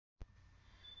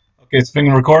Okay, it's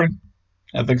been recording.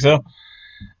 I think so.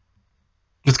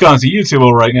 Just got into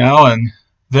YouTube right now, and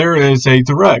there is a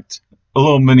direct, a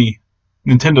little mini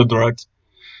Nintendo direct.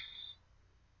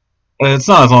 It's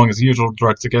not as long as the usual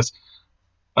direct, I guess.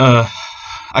 Uh,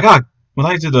 I got when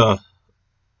I did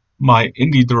my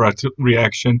indie direct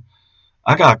reaction,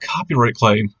 I got a copyright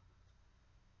claim.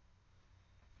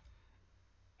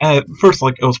 And at first,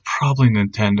 like it was probably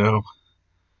Nintendo,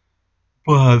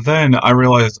 but then I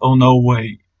realized, oh no,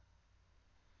 wait,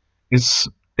 it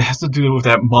has to do with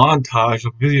that montage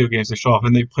of video games they show off,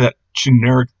 and they play that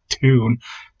generic tune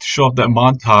to show off that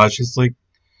montage. It's like,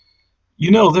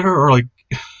 there are like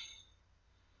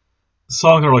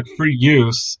songs that are like free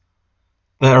use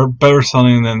that are better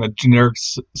sounding than the generic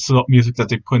music that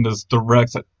they put in those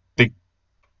directs that they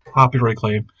copyright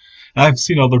claim. And I've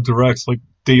seen other directs like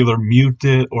they either mute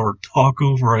it or talk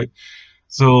over it,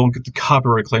 so don't get the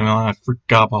copyright claim, and I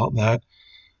forgot about that.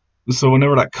 So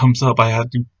whenever that comes up, I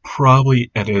have to probably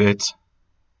edit it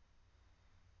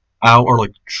out or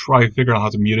like try to figure out how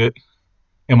to mute it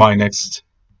in my next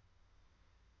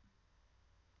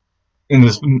in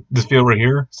this video right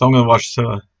here. So I'm gonna watch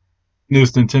the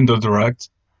newest Nintendo Direct.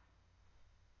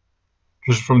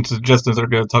 Just from suggestions, they're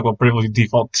gonna talk about Bravely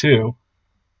Default 2.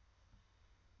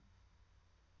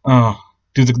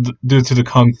 Due to the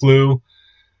Kung Flu,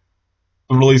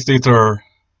 the release dates are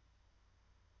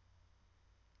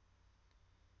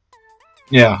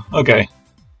okay.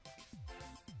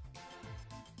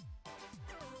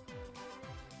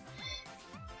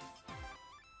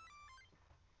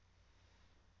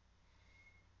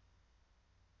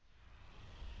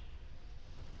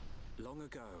 Long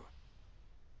ago,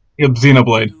 Yep,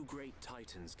 Xenoblade. two great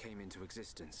titans came into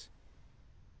existence.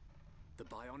 The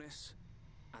Bionis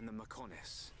and the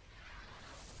Mechonis.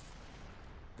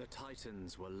 The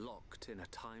titans were locked in a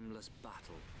timeless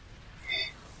battle.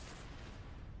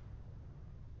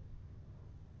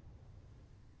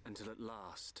 Until at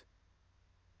last,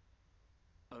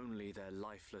 only their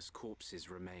lifeless corpses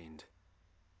remained.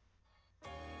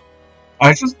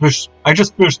 I just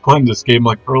finished playing this game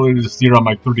like earlier this year on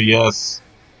my 3DS.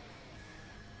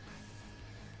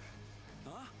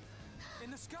 Huh?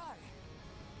 In the sky?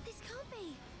 This can't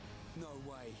be. No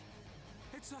way.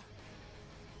 It's a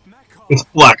Mechon. It's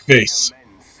blackface.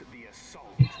 Commence the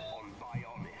assault on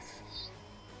Bionis.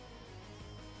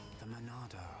 The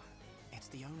Monado. It's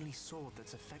the only sword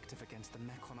that's effective against the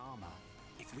Mechon armor.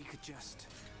 If we could just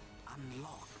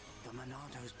unlock the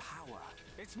Monado's power.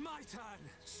 It's my turn!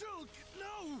 Shulk,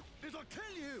 no! It'll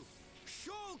kill you!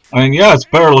 Shulk! I mean, yeah, it's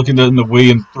better looking than the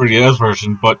Wii and 3DS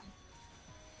version, but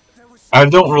I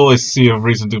don't really see a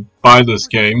reason to buy this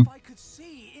game. If I could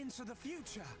see into the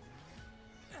future.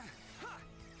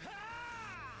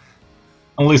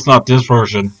 At least not this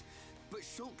version. But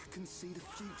Shulk can see the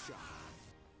future.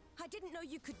 I didn't know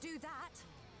you could do that.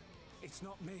 It's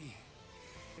not me.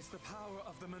 It's the power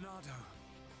of the Monado.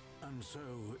 And so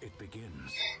it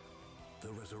begins. The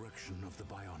resurrection of the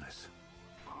Bionis.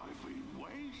 I've been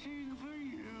waiting for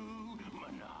you,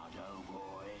 Monado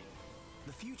boy.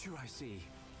 The future I see,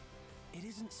 it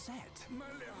isn't set.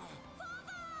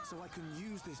 So I can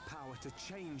use this power to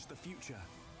change the future.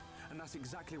 And that's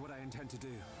exactly what I intend to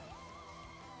do.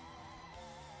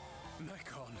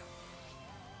 Mechon.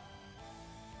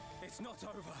 It's not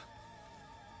over.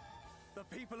 The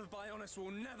people of Bionis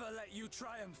will never let you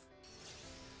triumph.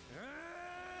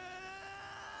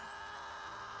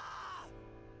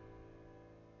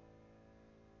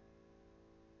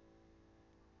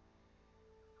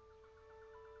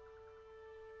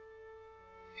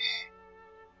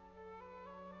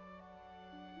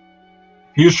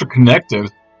 Future Connected.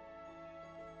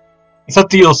 Is that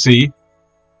DLC?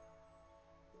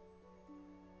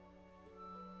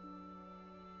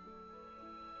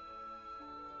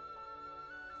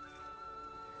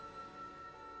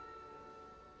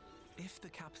 If the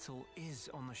capital is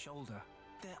on the shoulder,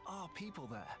 there are people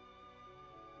there.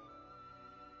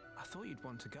 I thought you'd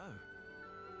want to go.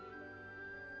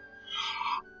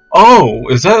 Oh,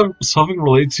 is that something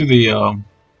related to the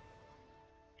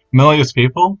Melius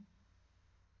people?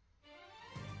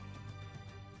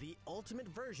 The ultimate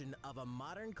version of a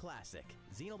modern classic,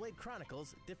 Xenoblade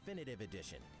Chronicles Definitive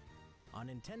Edition. On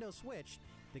Nintendo Switch,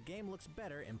 the game looks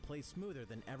better and plays smoother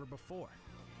than ever before.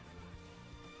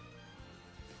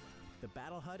 The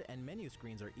battle HUD and menu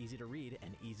screens are easy to read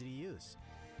and easy to use.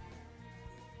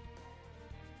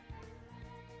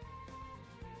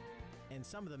 And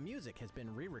some of the music has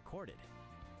been re-recorded.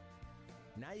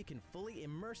 Now you can fully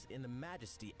immerse in the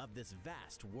majesty of this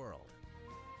vast world.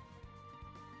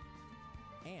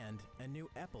 And a new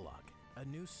epilogue, a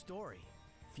new story,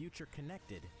 Future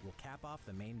Connected, will cap off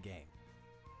the main game.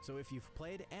 So if you've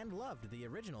played and loved the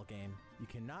original game, you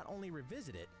can not only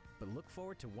revisit it, but look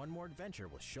forward to one more adventure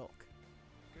with Shulk.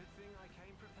 Good thing I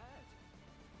came prepared.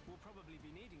 We'll probably be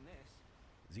needing this.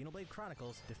 Xenoblade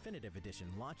Chronicles Definitive Edition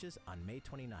launches on May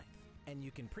 29th, and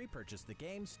you can pre-purchase the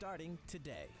game starting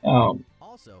today.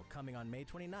 Also, coming on May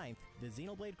 29th, the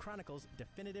Xenoblade Chronicles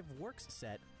Definitive Works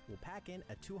set will pack in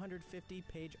a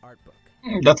 250-page art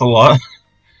book. That's a lot.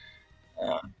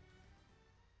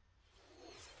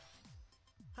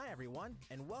 Hi everyone,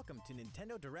 and welcome to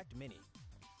Nintendo Direct Mini.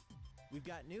 We've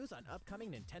got news on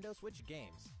upcoming Nintendo Switch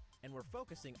games, and we're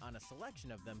focusing on a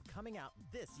selection of them coming out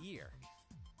this year.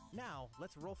 Now,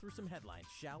 let's roll through some headlines,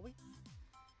 shall we?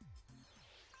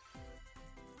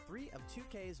 3 of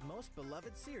 2K's most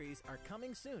beloved series are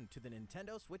coming soon to the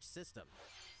Nintendo Switch system.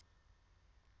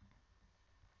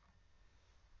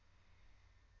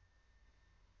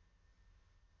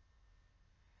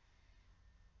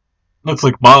 Looks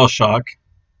like BioShock.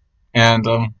 And,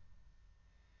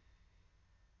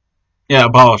 yeah,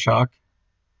 BioShock.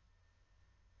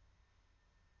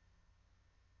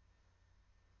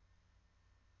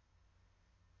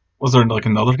 Was there, like,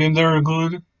 another game there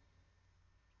included?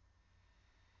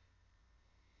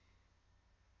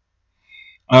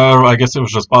 I guess it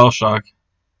was just BioShock.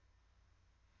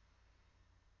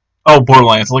 Oh,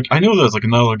 Borderlands. Like, I knew there was, like,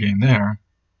 another game there.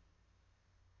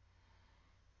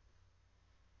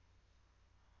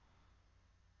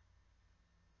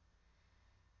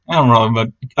 I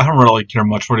don't really care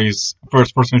much for these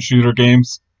first-person shooter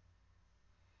games.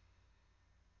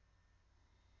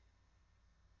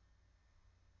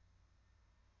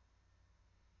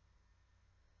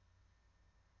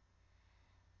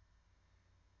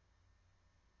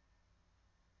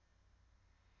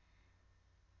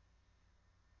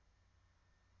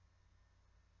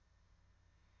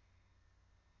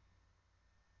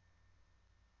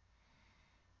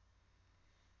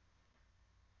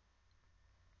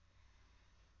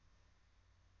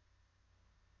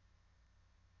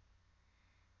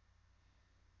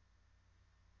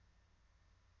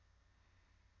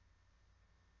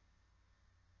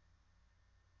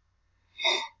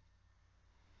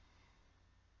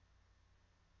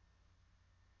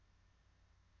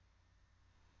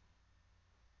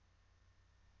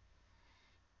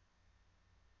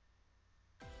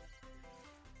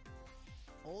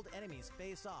 Old enemies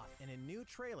face off in a new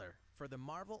trailer for the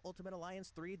Marvel Ultimate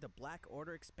Alliance 3 The Black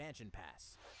Order Expansion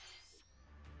Pass.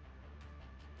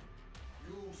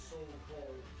 You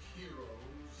so-called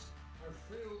heroes have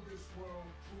failed this world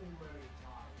too many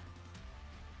times.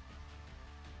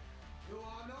 You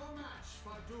are no match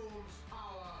for Doom's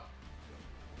power.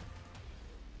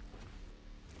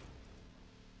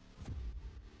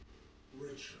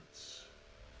 Richards.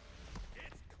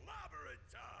 It's clobbering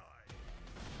time!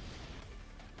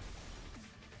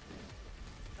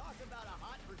 Talk about a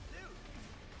hot pursuit!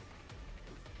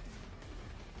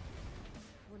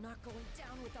 We're not going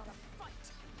down without a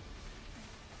fight.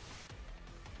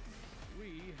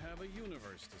 We have a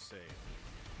universe to save.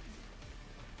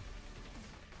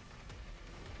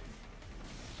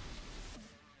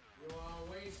 You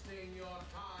are wasting your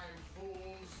time,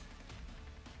 fools.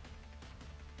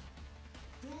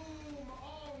 Doom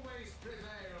always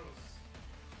prevails.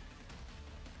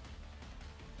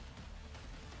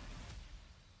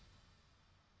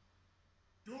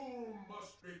 Doom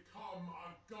must become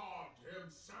a god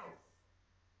himself.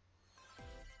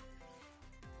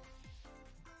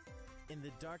 In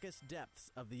the darkest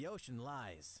depths of the ocean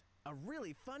lies a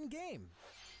really fun game.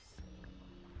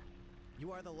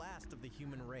 You are the last of the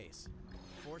human race,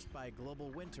 forced by global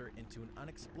winter into an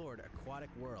unexplored aquatic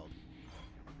world.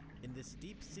 In this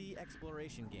deep-sea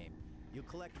exploration game, you'll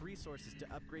collect resources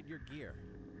to upgrade your gear,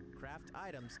 craft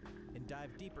items, and dive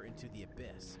deeper into the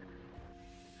abyss.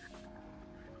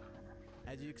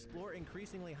 As you explore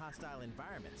increasingly hostile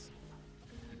environments,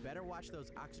 you better watch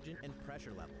those oxygen and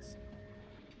pressure levels.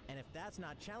 And if that's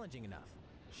not challenging enough,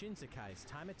 Shinsekai's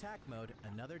Time Attack Mode,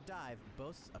 Another Dive,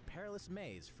 boasts a perilous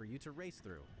maze for you to race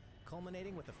through,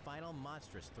 culminating with a final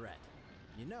monstrous threat.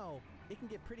 You know, it can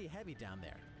get pretty heavy down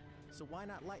there, so why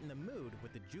not lighten the mood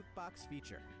with the Jukebox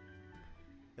feature?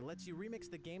 It lets you remix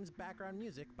the game's background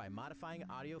music by modifying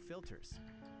audio filters.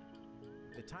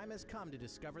 The time has come to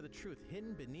discover the truth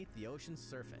hidden beneath the ocean's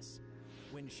surface,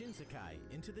 when Shinsekai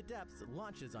Into the Depths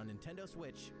launches on Nintendo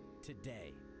Switch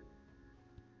today.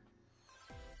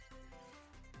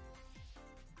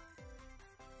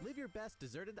 Live your best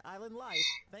deserted island life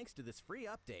thanks to this free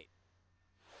update.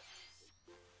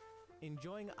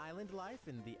 Enjoying island life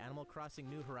in the Animal Crossing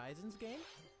New Horizons game?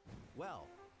 Well,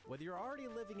 whether you're already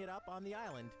living it up on the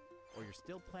island or you're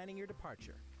still planning your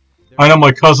departure, I know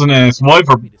my cousin and his wife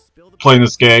are playing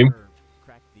this game.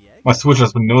 Cracked the egg? My Switch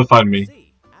has been notified me.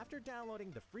 See, after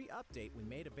downloading the free update we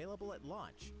made available at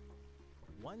launch,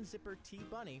 one Zipper T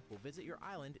Bunny will visit your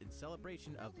island in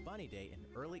celebration of Bunny Day in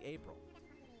early April.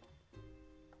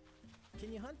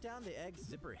 Can you hunt down the eggs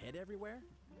Zipper hid everywhere?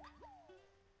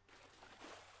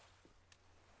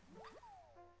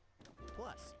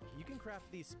 Plus, you can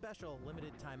craft these special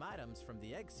limited time items from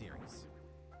the Egg series.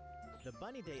 The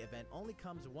Bunny Day event only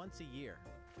comes once a year,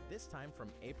 this time from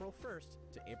April 1st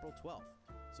to April 12th,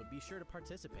 so be sure to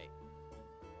participate.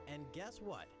 And guess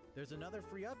what? There's another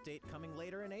free update coming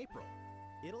later in April.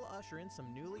 It'll usher in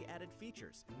some newly added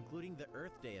features, including the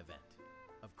Earth Day event.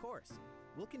 Of course,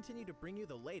 we'll continue to bring you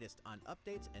the latest on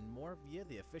updates and more via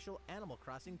the official Animal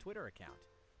Crossing Twitter account,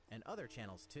 and other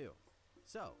channels too.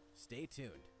 So, stay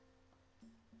tuned.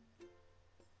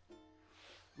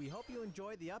 We hope you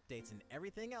enjoy the updates and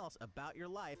everything else about your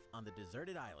life on the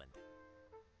deserted island.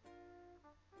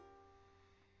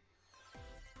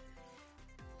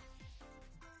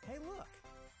 Hey look!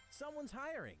 Someone's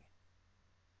hiring!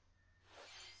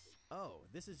 Oh,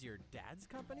 this is your dad's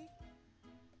company?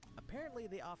 Apparently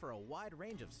they offer a wide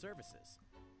range of services.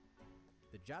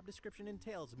 The job description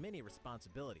entails many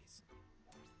responsibilities.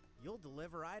 You'll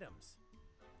deliver items,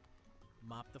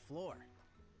 mop the floor,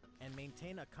 and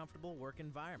maintain a comfortable work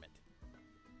environment.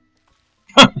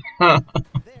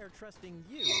 They're trusting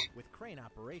you with crane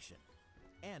operation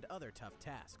and other tough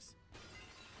tasks.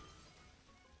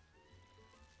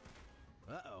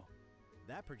 Uh-oh,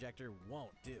 that projector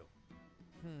won't do.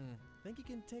 Think you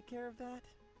can take care of that?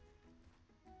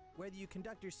 Whether you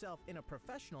conduct yourself in a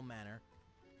professional manner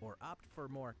or opt for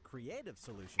more creative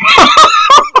solutions,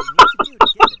 what you need to do to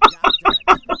get the job done.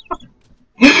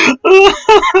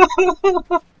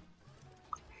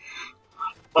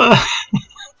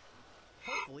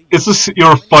 Is this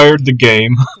you're fired the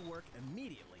game? To work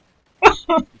immediately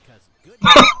because Good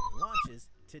Job launches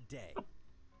today.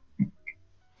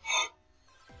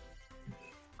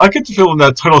 I get the feeling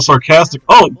that title sarcastic.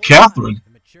 Oh, Catherine.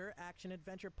 The mature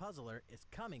action-adventure puzzler is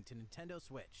coming to Nintendo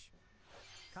Switch.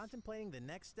 Contemplating the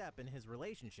next step in his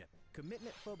relationship,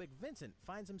 commitment-phobic Vincent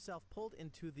finds himself pulled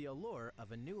into the allure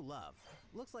of a new love.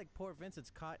 Looks like poor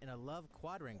Vincent's caught in a love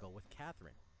quadrangle with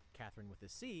Catherine with a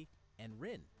C, and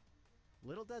Rin.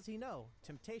 Little does he know,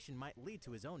 temptation might lead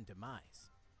to his own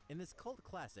demise. In this cult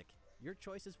classic, your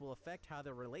choices will affect how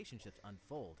their relationships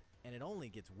unfold, and it only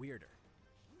gets weirder.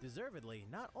 Deservedly,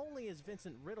 not only is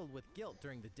Vincent riddled with guilt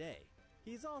during the day,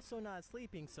 he's also not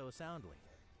sleeping so soundly.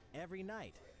 Every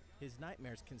night, his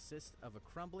nightmares consist of a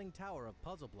crumbling tower of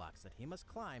puzzle blocks that he must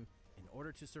climb in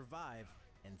order to survive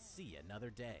and see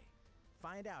another day.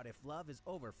 Find out if love is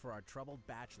over for our troubled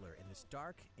bachelor in this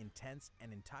dark, intense,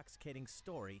 and intoxicating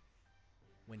story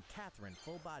when Catherine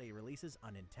Full Body releases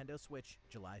on Nintendo Switch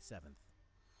July 7th.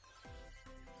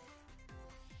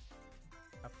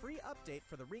 A free update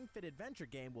for the Ring Fit Adventure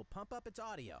game will pump up its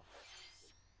audio.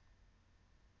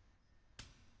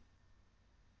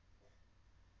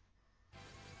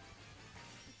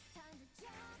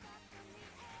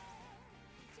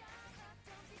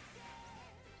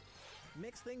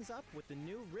 Mix things up with the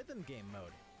new Rhythm Game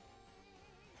mode.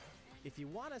 If you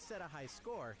want to set a high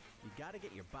score, you gotta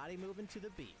get your body moving to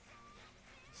the beat.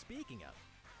 Speaking of,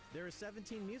 there are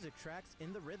 17 music tracks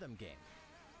in the Rhythm Game.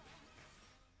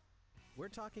 We're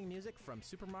talking music from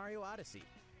Super Mario Odyssey,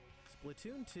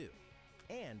 Splatoon 2,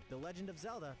 and The Legend of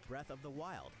Zelda: Breath of the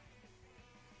Wild.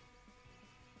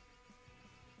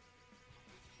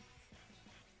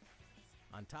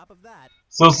 On top of that,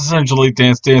 So it's essentially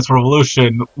Dance Dance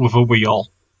Revolution with a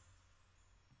wheel.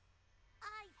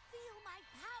 I feel my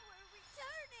power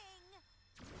returning!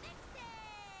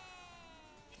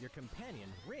 your companion,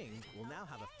 Ring, will now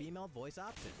have a female voice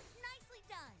option. Nicely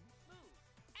done!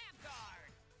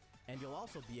 And you'll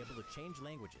also be able to change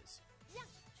languages. Bien,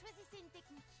 choisissez une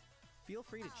technique. Feel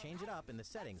free to change it up in the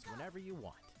settings whenever you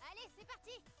want. Allez, c'est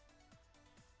parti!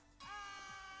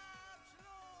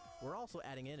 We're also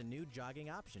adding in a new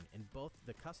jogging option in both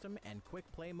the custom and quick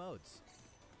play modes.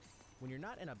 When you're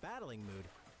not in a battling mood,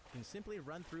 you can simply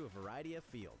run through a variety of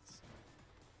fields.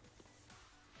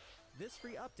 This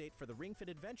free update for the Ring Fit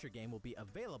Adventure game will be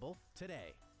available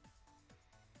today.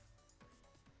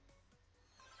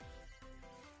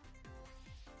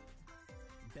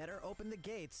 Better open the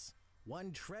gates.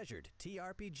 One treasured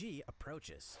TRPG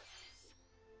approaches.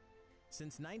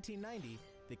 Since 1990,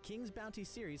 the King's Bounty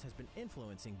series has been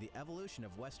influencing the evolution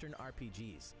of Western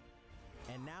RPGs.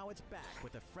 And now it's back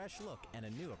with a fresh look and a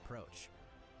new approach.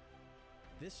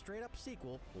 This straight-up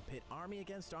sequel will pit army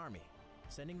against army,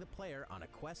 sending the player on a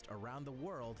quest around the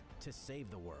world to save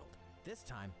the world. This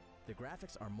time, the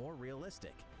graphics are more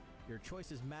realistic. your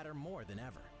choices matter more than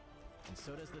ever. And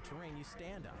so does the terrain you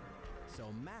stand on. So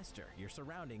master your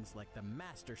surroundings like the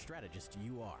master strategist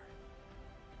you are.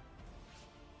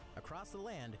 Across the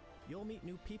land, you'll meet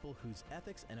new people whose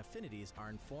ethics and affinities are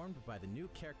informed by the new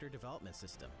character development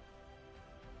system.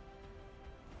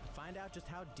 Find out just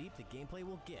how deep the gameplay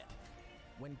will get.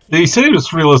 When They say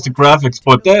it's realistic graphics,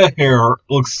 but that hair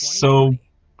looks so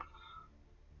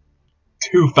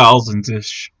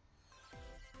 2000s-ish.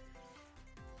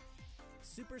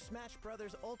 Super Smash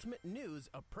Bros. Ultimate news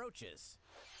approaches.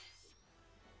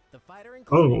 The fighter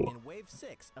included in Wave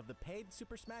 6 of the paid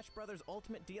Super Smash Bros.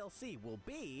 Ultimate DLC will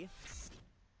be...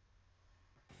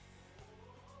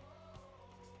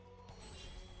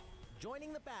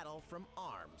 joining the battle from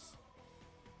ARMS.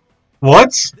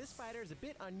 What? This fighter is a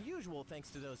bit unusual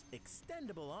thanks to those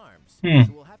extendable arms,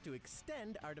 so we'll have to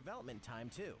extend our development time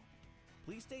too.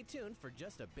 Please stay tuned for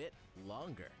just a bit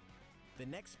longer. The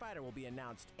next fighter will be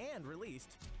announced and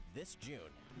released this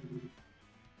June.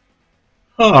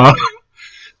 Huh.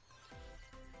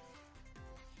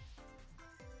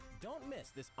 Don't miss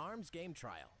this ARMS game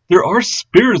trial. There are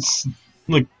spirits,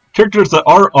 like characters that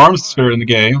are ARMS spirit in the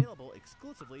game, Available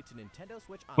exclusively to Nintendo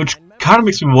Switch which Online kind of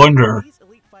makes me wonder, These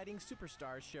elite fighting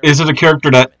superstars share is it a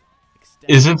character that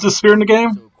isn't the spirit in the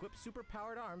game? So equip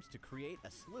super-powered arms to create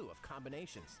a slew of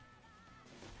combinations.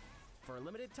 For a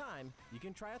limited time, you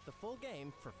can try out the full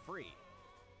game for free.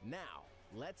 Now,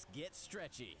 let's get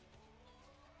stretchy.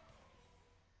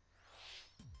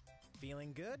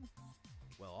 Feeling good?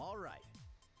 Well, alright.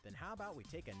 Then how about we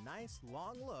take a nice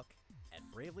long look at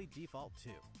Bravely Default 2.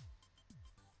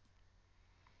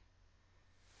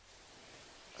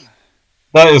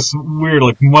 That is weird,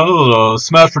 like one of the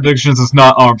Smash predictions is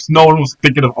not ARMS. No one was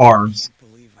thinking of ARMS. I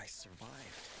believe I survived.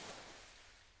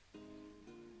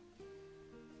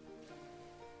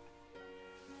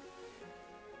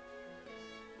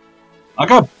 I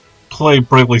gotta play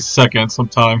Bravely 2nd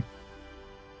sometime.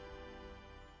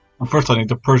 Well, first I need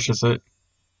to purchase it.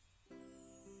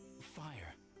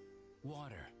 Fire,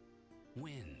 water,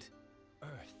 wind,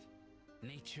 earth,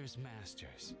 nature's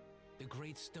masters. The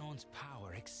great stone's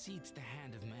power exceeds the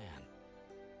hand of man,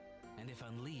 and if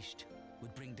unleashed,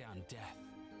 would bring down death,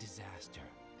 disaster,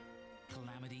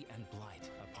 calamity, and blight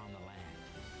upon the land.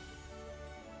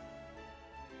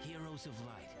 Heroes of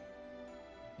light,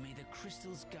 may the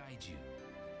crystals guide you.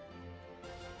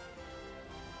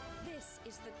 This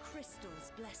is the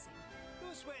crystal's blessing.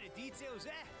 Don't swear the details,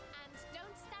 eh? And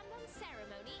don't stand on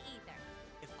ceremony either.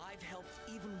 If I've helped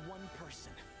even one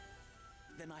person,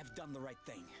 then I've done the right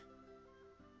thing.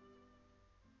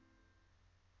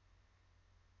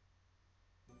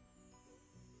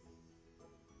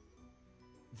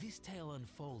 This tale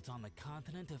unfolds on the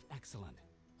continent of Excellent,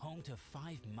 home to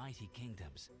 5 mighty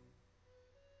kingdoms.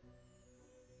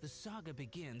 The saga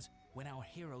begins when our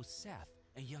hero Seth,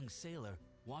 a young sailor,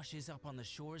 washes up on the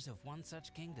shores of one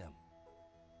such kingdom.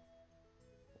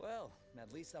 Well,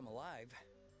 at least I'm alive.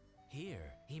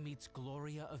 Here, he meets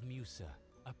Gloria of Musa,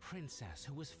 a princess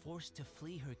who was forced to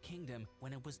flee her kingdom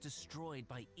when it was destroyed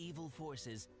by evil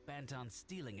forces bent on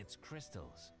stealing its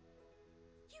crystals.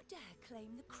 You dare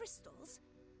claim the crystals?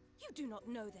 You do not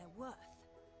know their worth.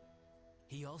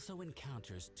 He also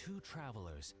encounters 2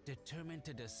 travelers determined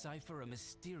to decipher a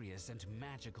mysterious and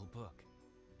magical book,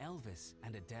 Elvis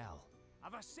and Adele.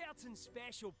 I've a certain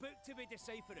special book to be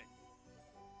deciphering.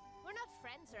 We're not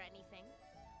friends or anything.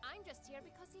 I'm just here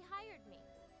because he hired me.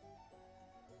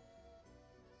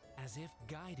 As if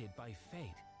guided by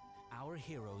fate, our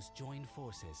heroes join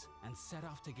forces and set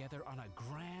off together on a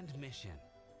grand mission,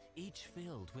 each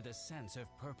filled with a sense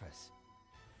of purpose.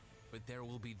 But there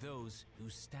will be those who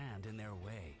stand in their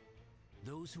way.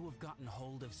 Those who have gotten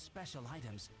hold of special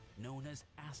items known as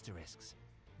asterisks.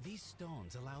 These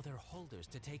stones allow their holders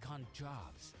to take on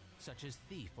jobs, such as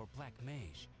thief or black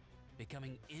mage,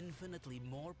 becoming infinitely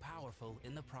more powerful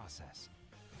in the process.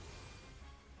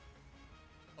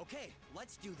 Okay,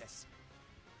 let's do this.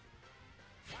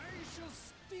 I shall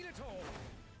steal it all!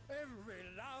 Every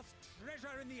last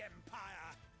treasure in the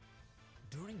Empire!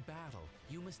 During battle,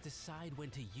 you must decide when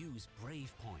to use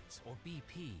Brave Points, or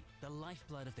BP, the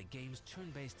lifeblood of the game's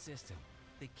turn-based system.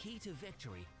 The key to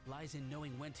victory lies in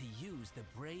knowing when to use the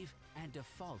Brave and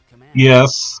Default commands.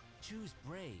 Yes. Choose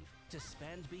Brave to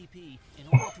spend BP in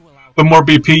order to allow... The more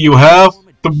BP you have,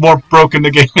 the more broken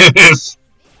the game is.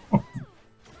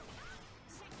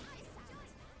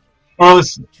 Or at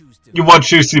least, you watch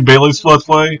JC Bailey's Let's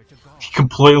Play, he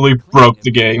completely broke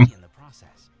the game.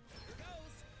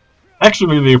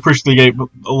 Actually made me appreciate the game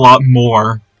a lot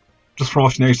more, just for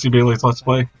watching HC Bailey's Let's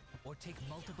Play. Or take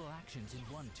multiple actions in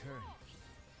one turn.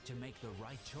 To make the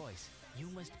right choice, you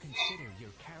must consider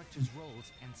your character's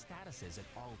statuses at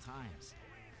all times.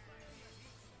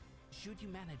 Should you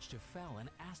manage to fell an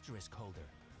asterisk holder,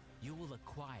 you will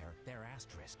acquire their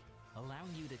asterisk,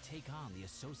 allowing you to take on the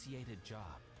associated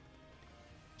job.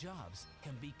 Jobs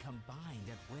can be combined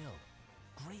at will,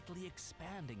 greatly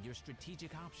expanding your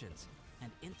strategic options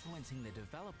and influencing the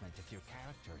development of your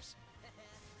characters.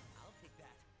 I'll take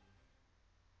that.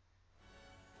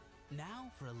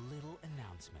 Now for a little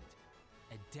announcement.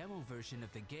 A demo version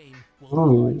of the game will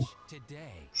launch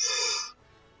today.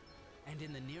 And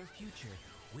in the near future,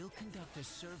 we'll conduct a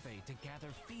survey to gather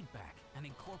feedback and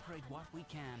incorporate what we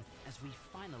can as we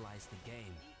finalize the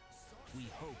game. We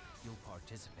hope you'll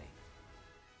participate.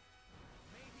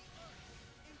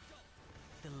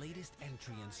 The latest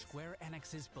entry in Square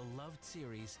Enix's beloved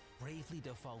series, Bravely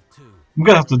Default 2. I'm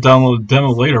gonna have to download the demo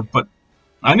later, but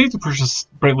I need to purchase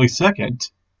Bravely Second.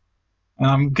 And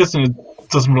I'm guessing it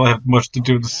doesn't really have much to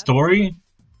do with the story.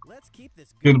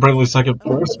 Do the Bravely Second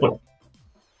first, but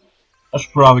I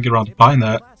should probably get around to buying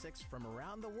that. Classics from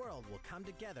around the world will come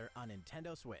together on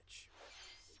Nintendo Switch.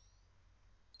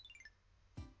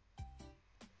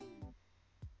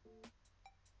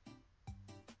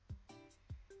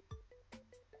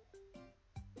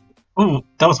 Oh,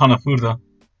 that was Hanafuda.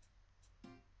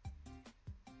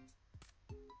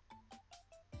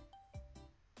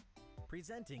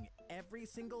 Presenting every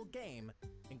single game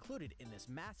included in this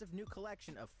massive new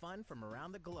collection of fun from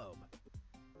around the globe.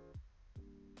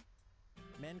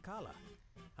 Mancala,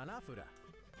 Hanafuda,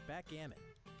 Backgammon,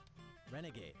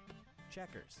 Renegade,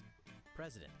 Checkers,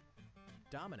 President,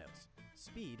 Dominoes,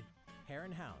 Speed, Hare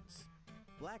and Hounds,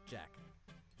 Blackjack,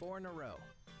 4 in a row,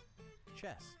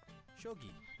 Chess,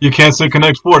 Shogi. You can't say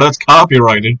Connect 4, that's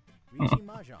copyrighted. Riichi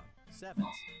Mahjong, Sevens,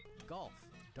 Golf,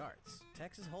 Darts,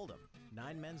 Texas Hold'em,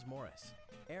 9 Men's Morris,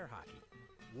 Air Hockey,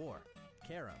 War,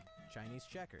 Carom, Chinese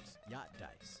Checkers, Yacht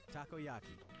Dice,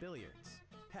 Takoyaki, Billiards,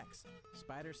 Hex,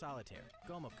 Spider Solitaire,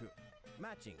 Gomoku,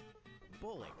 Matching,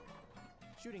 Bowling,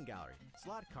 Shooting Gallery,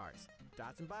 Slot Cards,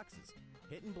 Dots and Boxes,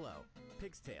 Hit and Blow,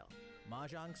 Pig's Tail,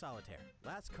 Mahjong Solitaire,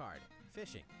 Last Card,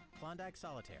 Fishing, Klondike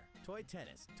Solitaire, Toy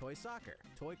Tennis, Toy Soccer,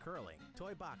 Toy Curling,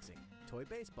 Toy Boxing, Toy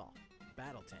Baseball,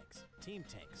 Battle Tanks, Team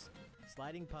Tanks,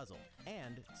 Sliding Puzzle,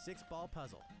 and 6-Ball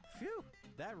Puzzle. Phew!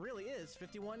 That really is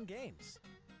 51 games.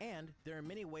 And there are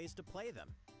many ways to play them.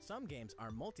 Some games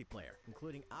are multiplayer,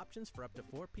 including options for up to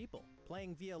 4 people,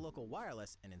 playing via local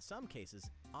wireless, and in some cases,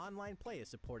 online play is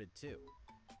supported too.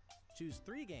 Choose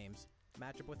 3 games,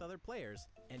 match up with other players,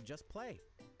 and just play.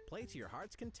 Play to your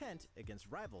heart's content against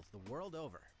rivals the world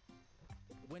over.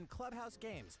 When Clubhouse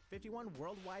Games 51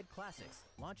 Worldwide Classics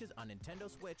launches on Nintendo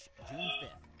Switch June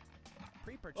 5th.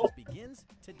 Pre-purchase begins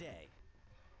today.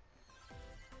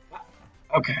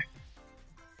 Okay.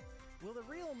 Will the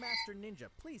real Master Ninja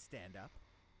please stand up?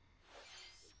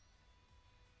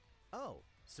 Oh,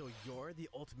 so you're the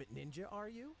ultimate ninja, are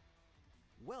you?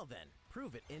 Well then,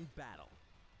 prove it in battle.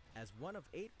 As one of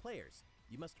 8 players,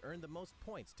 you must earn the most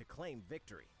points to claim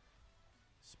victory.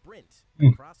 Sprint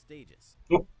across stages.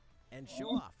 And show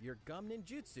off your gum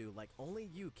ninjutsu like only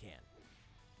you can.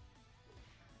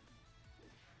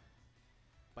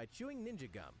 By chewing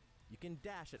ninja gum, you can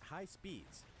dash at high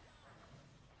speeds.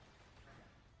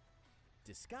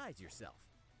 Disguise yourself.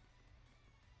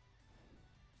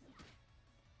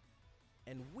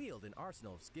 And wield an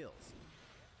arsenal of skills.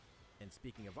 And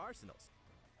speaking of arsenals,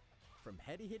 from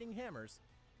heady-hitting hammers,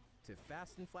 to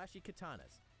fast and flashy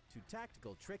katanas, to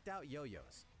tactical tricked-out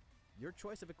yo-yos, your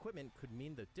choice of equipment could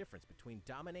mean the difference between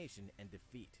domination and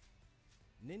defeat.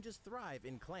 Ninjas thrive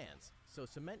in clans, so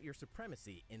cement your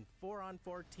supremacy in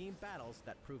 4-on-4 team battles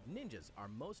that prove ninjas are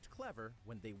most clever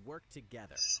when they work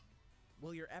together.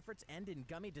 Will your efforts end in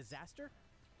gummy disaster?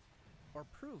 Or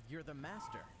prove you're the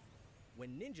master?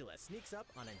 When Ninjula sneaks up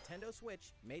on Nintendo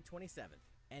Switch May 27th.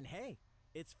 And hey,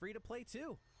 it's free to play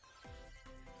too!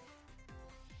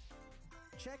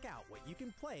 Check out what you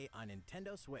can play on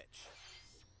Nintendo Switch.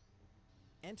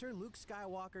 Enter Luke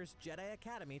Skywalker's Jedi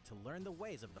Academy to learn the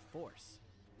ways of the Force.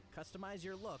 Customize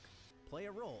your look, play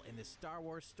a role in this Star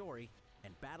Wars story,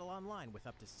 and battle online with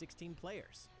up to 16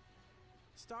 players.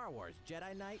 Star Wars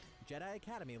Jedi Knight Jedi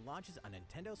Academy launches on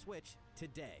Nintendo Switch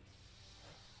today.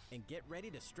 And get ready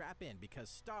to strap in because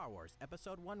Star Wars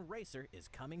Episode 1 Racer is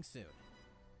coming soon.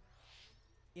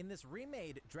 In this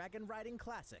remade dragon riding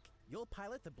classic, you'll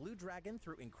pilot the Blue Dragon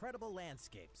through incredible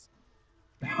landscapes.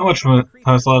 How much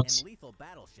time slots? And lethal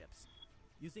battleships,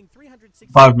 using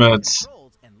 360 5 minutes.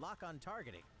 controls and lock-on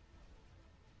targeting.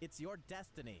 It's your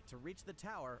destiny to reach the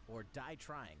tower or die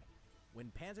trying.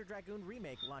 When Panzer Dragoon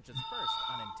Remake launches first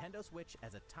on Nintendo Switch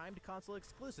as a timed console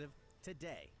exclusive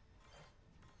today.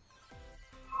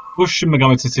 Who's Shin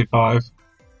Megami Tensei 5?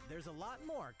 there's a lot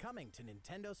more coming to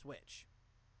Nintendo Switch.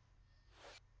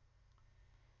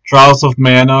 Trials of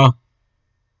Mana,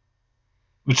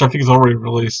 which I think is already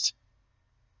released.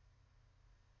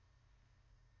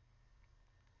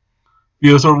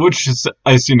 User, which is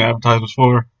I've seen advertisements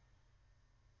for.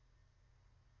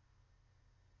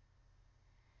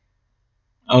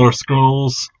 Elder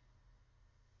Scrolls.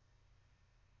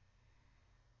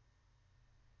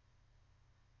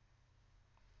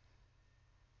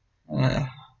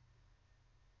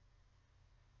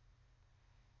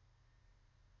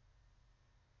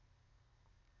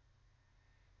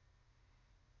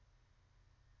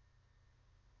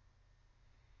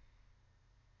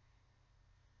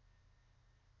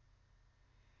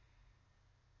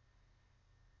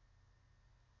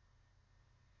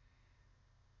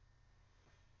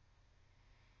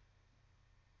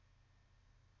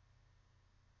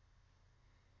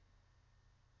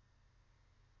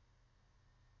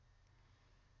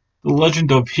 The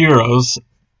Legend of Heroes.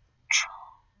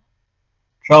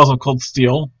 Trials of Cold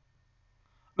Steel.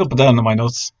 I'll put that into my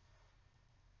notes.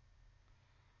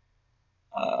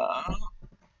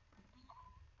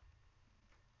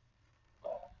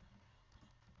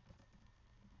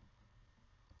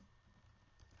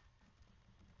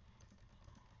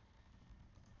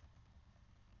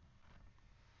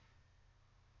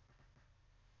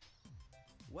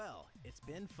 Well, it's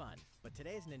been fun, but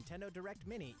today's Nintendo Direct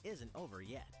Mini isn't over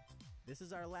yet. This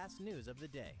is our last news of the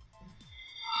day.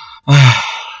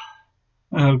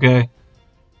 Okay.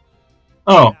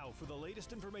 Oh. Now for the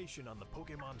latest information on the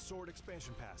Pokemon Sword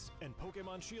Expansion Pass and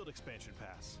Pokemon Shield Expansion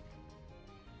Pass.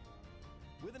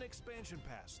 With an Expansion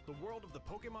Pass, the world of the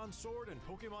Pokemon Sword and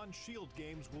Pokemon Shield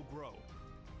games will grow.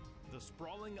 The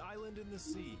sprawling island in the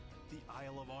sea, the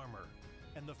Isle of Armor,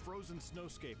 and the frozen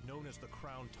snowscape known as the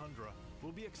Crown Tundra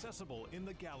will be accessible in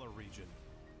the Galar region.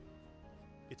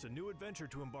 It's a new adventure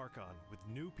to embark on, with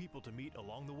new people to meet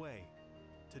along the way.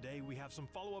 Today we have some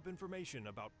follow-up information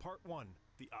about Part 1,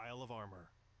 the Isle of Armor.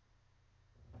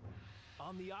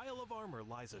 On the Isle of Armor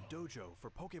lies a dojo for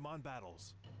Pokemon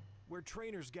battles, where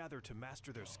trainers gather to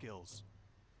master their skills.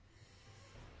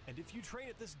 And if you train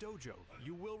at this dojo,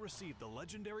 you will receive the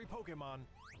legendary Pokemon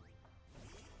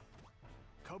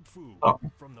Kubfu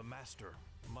from the Master,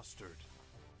 Mustard.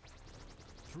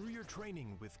 Through your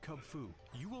training with Kubfu,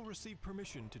 you will receive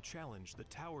permission to challenge the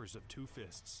Towers of Two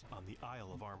Fists on the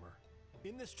Isle of Armor.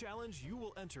 In this challenge, you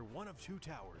will enter one of two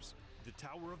towers, the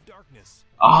Tower of Darkness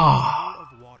and the Tower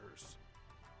of Waters.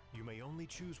 You may only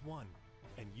choose one,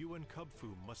 and you and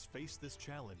Kubfu must face this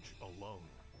challenge alone.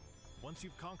 Once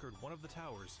you've conquered one of the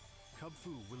towers,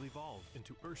 Kubfu will evolve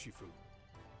into Urshifu.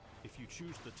 If you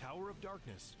choose the Tower of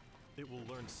Darkness, it will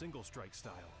learn Single Strike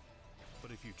style.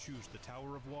 But if you choose the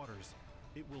Tower of Waters,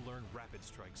 it will learn Rapid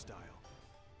Strike style.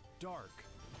 Dark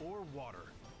or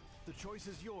Water, the choice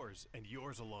is yours and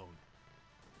yours alone.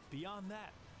 Beyond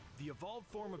that, the evolved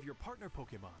form of your partner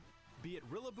Pokemon, be it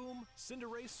Rillaboom,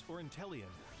 Cinderace, or Inteleon,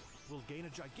 will gain a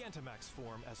Gigantamax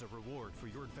form as a reward for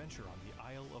your adventure on the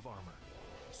Isle of Armor.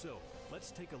 So,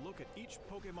 let's take a look at each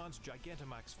Pokemon's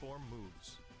Gigantamax form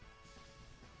moves.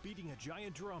 Beating a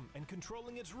giant drum and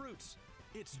controlling its roots,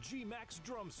 it's G-Max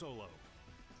Drum Solo.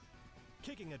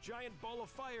 Kicking a giant ball of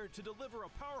fire to deliver a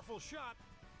powerful shot,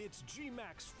 it's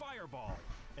G-Max Fireball.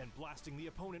 And blasting the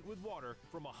opponent with water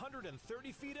from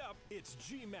 130 feet up, it's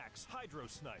G-Max Hydro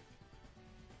Snipe.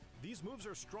 These moves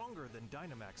are stronger than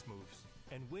Dynamax moves,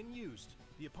 and when used,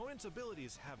 the opponent's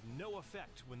abilities have no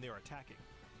effect when they're attacking.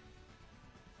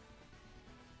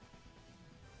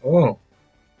 Oh.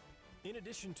 In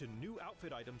addition to new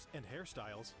outfit items and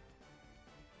hairstyles,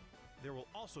 there will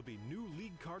also be new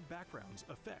league card backgrounds,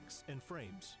 effects, and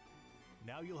frames.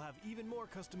 Now you'll have even more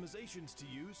customizations to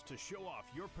use to show off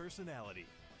your personality.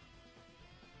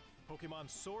 Pokemon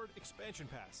Sword Expansion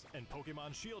Pass and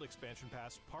Pokemon Shield Expansion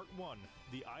Pass Part 1,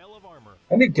 the Isle of Armor.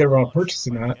 I need to get around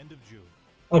purchasing that. End of June.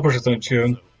 I'll purchase it in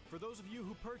June. Also, for those of you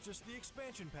who purchased the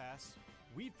Expansion Pass,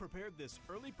 we've prepared this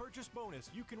early purchase bonus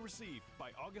you can receive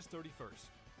by August 31st.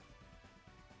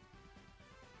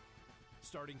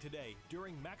 Starting today,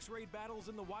 during Max Raid battles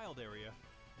in the wild area,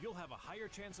 you'll have a higher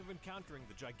chance of encountering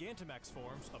the Gigantamax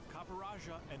forms of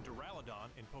Caparaja and Duraludon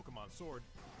in Pokemon Sword,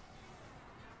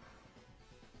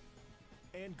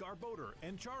 and Garbodor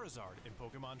and Charizard in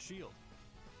Pokemon Shield.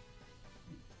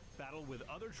 Battle with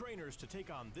other trainers to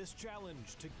take on this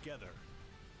challenge together.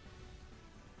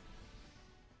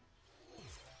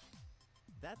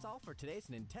 That's all for today's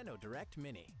Nintendo Direct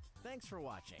Mini. Thanks for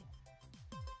watching.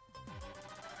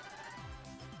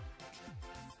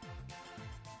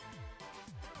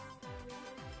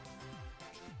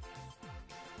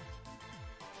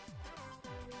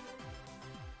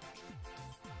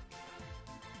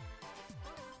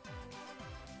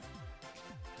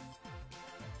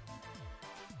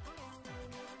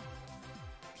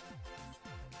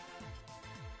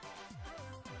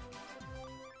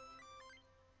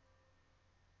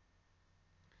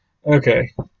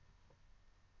 Okay.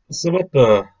 So about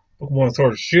the Pokemon Sword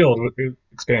and Shield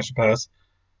expansion pass,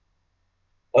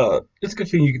 it's a good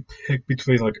thing you can pick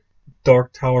between like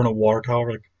Dark Tower and a Water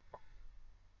Tower. Like,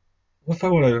 what if I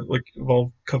want to like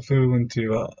evolve Kung-Fu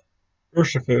into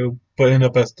Urshifu, but end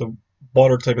up as the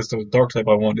Water type instead of the Dark type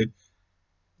I wanted?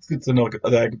 It's good to know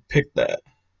that I can pick that.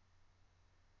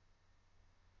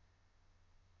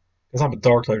 Because I'm a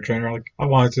Dark type trainer. Like, I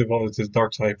wanted to evolve into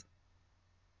Dark type.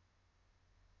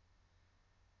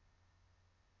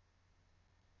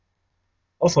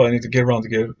 Also, I need to get around to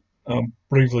get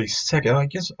Bravely Second. I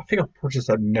guess I think I'll purchase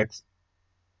that next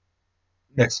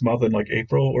month in like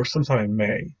April or sometime in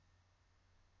May.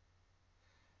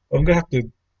 I'm gonna have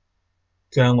to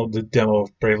download the demo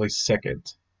of Bravely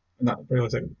Second. Not Bravely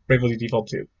Second, Bravely Default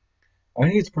 2. I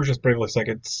need to purchase Bravely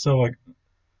Second so like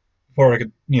before I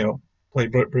could, play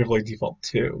Bravely Default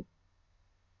 2.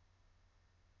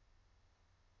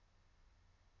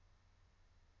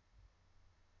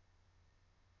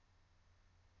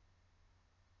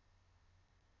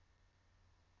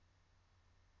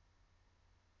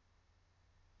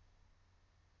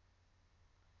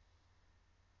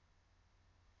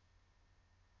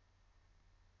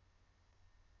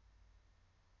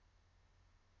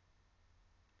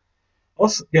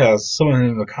 Also, yeah, someone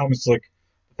in the comments like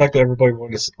the fact that everybody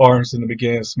wanted his arms in the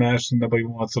beginning of Smash and nobody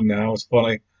wants them now is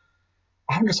funny.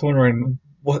 I'm just wondering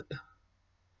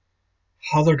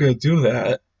how they're gonna do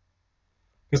that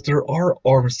because there are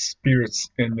armed spirits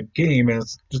in the game, and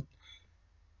it's just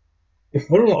if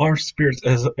one of the armed spirits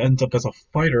ends up as a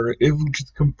fighter, it would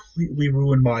just completely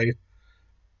ruin my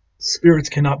spirits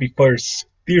cannot be fighters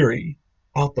theory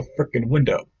out the frickin'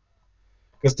 window.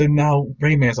 Because then now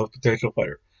Rayman's a potential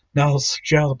fighter. Now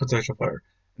Xiao's a potential fighter.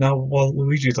 Now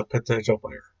Luigi's a potential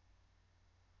fighter.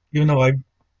 Even though I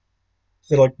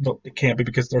said like no, it can't be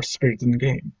because there's spirits in the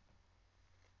game.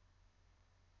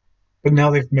 But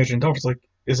now they've mentioned arms. Like,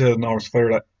 is it an arms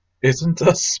fighter that isn't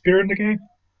a spirit in the game?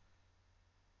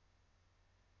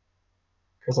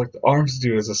 Because like the arms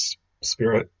dude is a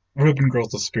spirit. Ruben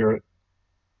Girl's a spirit.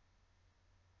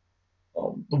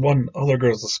 The one other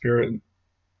girl's a spirit. And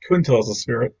Quintel's a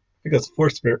spirit. I think that's four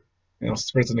spirit.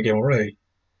 Spirits in the game already.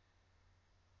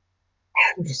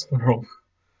 I'm just wondering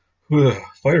who the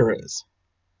fighter is.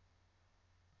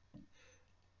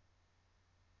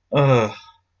 To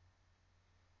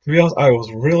be honest, I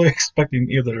was really expecting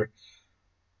either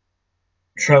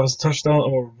Travis Touchdown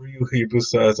or Ryu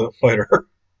Hayabusa as a fighter.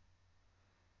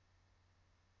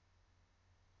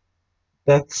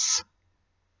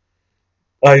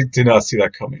 I did not see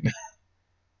that coming.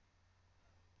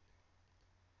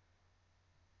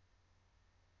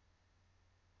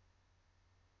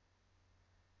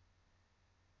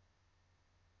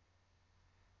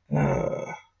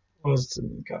 What was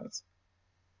in the comments?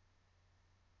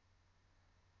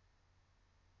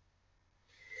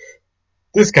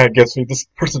 This guy gets me. This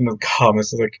person in the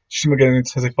comments is like, Shin Megami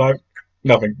Tensei 5?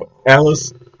 Nothing but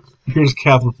Alice. Here's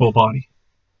Catherine full body.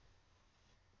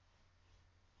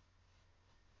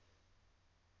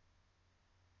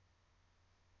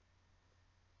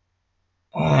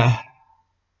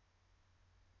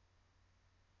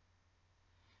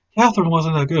 Catherine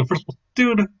wasn't that good. First of all,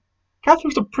 dude,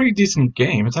 Catherine's a pretty decent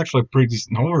game. It's actually a pretty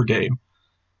decent horror game.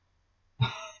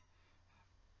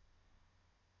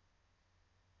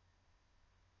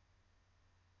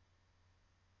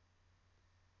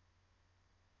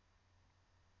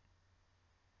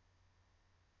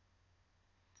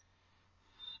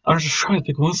 I was just trying to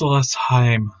think, when was the last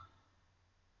time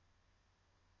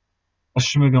a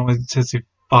Shin Megami Tensei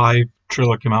 5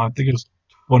 trailer came out? I think it was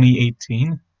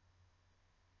 2018.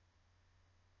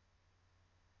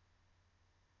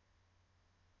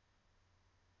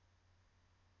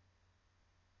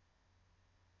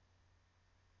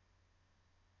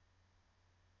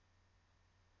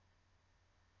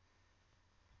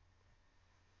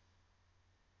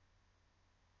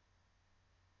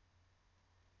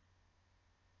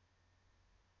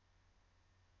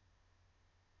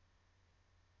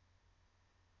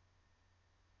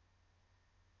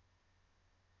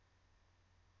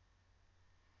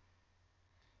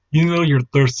 You know you're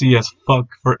thirsty as fuck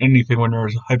for anything when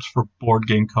there's hypes for board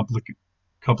game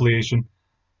compilation.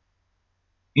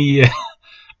 Yeah.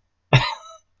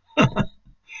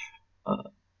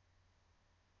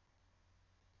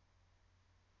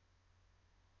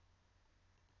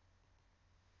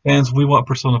 Fans, we want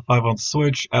Persona 5 on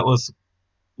Switch. Atlas,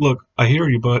 look, I hear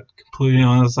you, but completely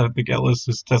honest, I think Atlas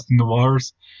is testing the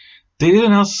waters. They did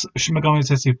announce Shin Megami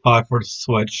Tensei 5 for the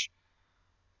Switch.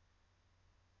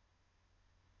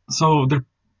 So they're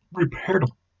prepared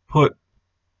to put,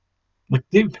 like,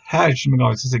 they've had Shin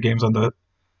Megami Tensei games on the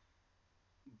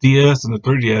DS and the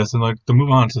 3DS, and like to move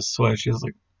on to Switch is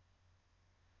like.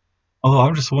 Although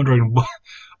I'm just wondering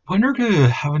when they're gonna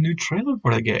have a new trailer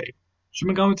for the game. Shin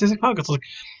Megami Tensei Pockets, like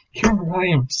here I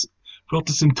am throughout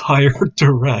this entire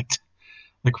direct.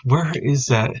 Like where is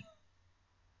that?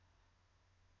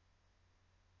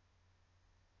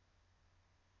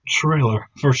 Trailer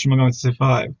for Shin Megami Tensei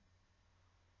 5.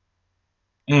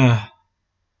 Yeah.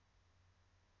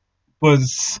 But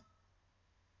it's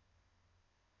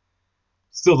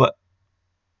still that.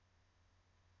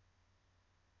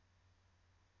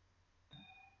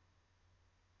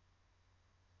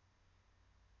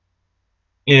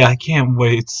 Yeah, I can't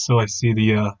wait till I see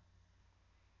the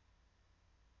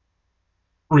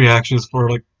reactions for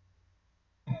like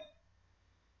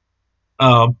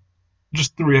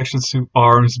just the reactions to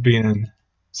ARMS being in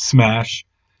Smash.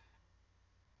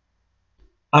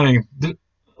 I mean,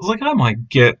 like I might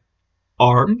get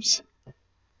ARMS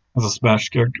as a Smash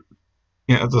character,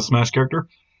 yeah, as a Smash character.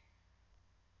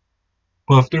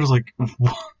 But if there's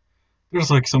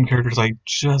like some characters I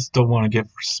just don't want to get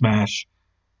for Smash.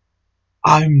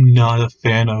 I'm not a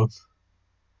fan of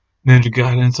Ninja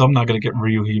Gaiden, so I'm not gonna get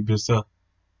Ryu Hayabusa.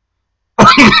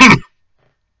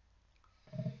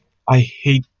 I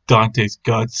hate Dante's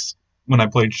guts when I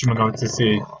played Shin Megami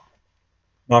Tensei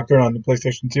Nocturne on the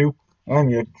PlayStation 2. I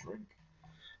need a drink.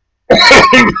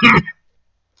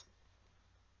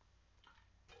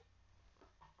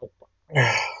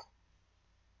 I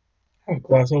have a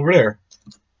glass over there.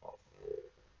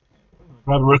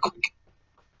 Grab it real quick.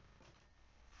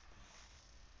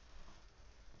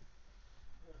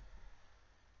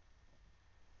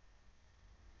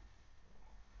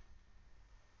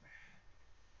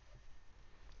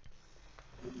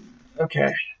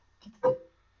 Okay.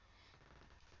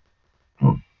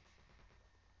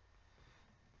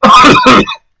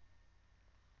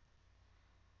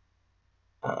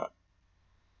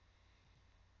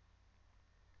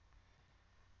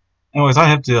 Anyways, I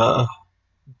have to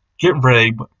get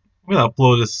ready, but I'm gonna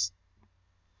upload this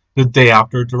the day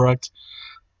after Direct.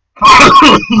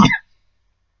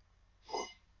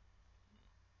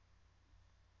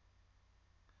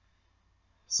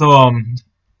 So,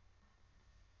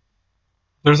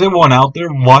 there's everyone out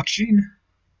there watching.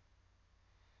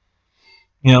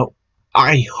 You know,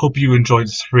 I hope you enjoyed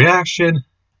this reaction.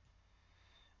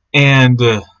 And,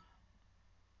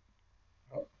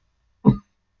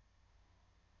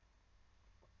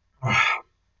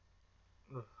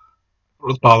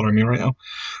 what's bothering me right now?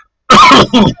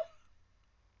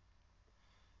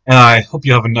 And I hope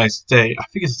you have a nice day. I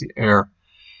think it's the air.